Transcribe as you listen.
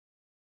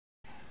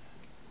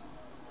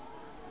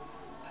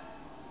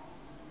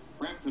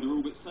Bradford are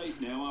all but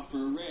safe now after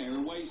a rare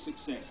away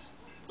success.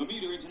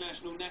 Bermuda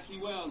international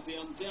Nahki the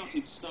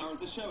undoubted star of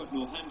the show at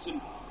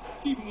Northampton,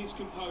 keeping his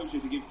composure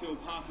to give Phil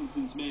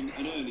Parkinson's men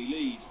an early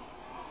lead.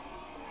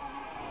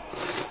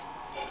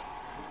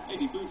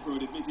 Eddie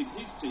Boothroyd admitted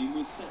his team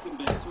was second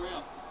best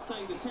throughout,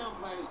 saying the town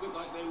players looked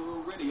like they were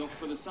already off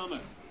for the summer.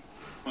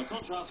 By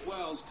contrast,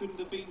 Wales couldn't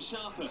have been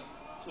sharper,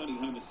 turning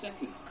home a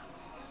second.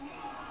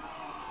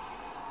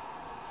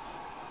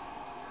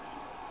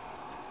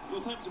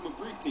 Northampton were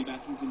briefly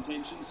back in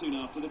contention soon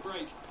after the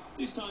break.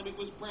 This time it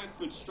was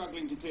Bradford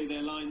struggling to clear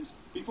their lines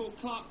before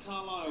Clark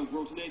Carlisle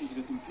brought an end to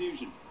the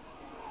confusion.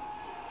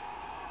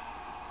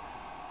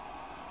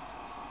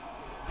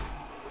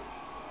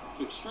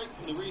 But straight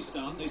from the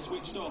restart they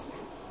switched off.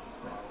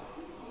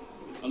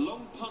 A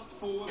long punt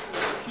forward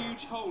with a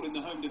huge hole in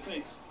the home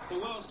defence for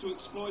Wales to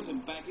exploit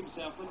and bag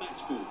himself the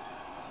match ball.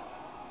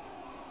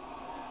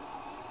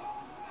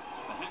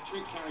 The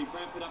hat-trick carried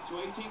Bradford up to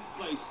 18th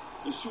place,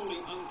 a surely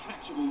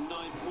uncatchable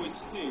 9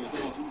 points clear of the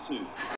bottom two.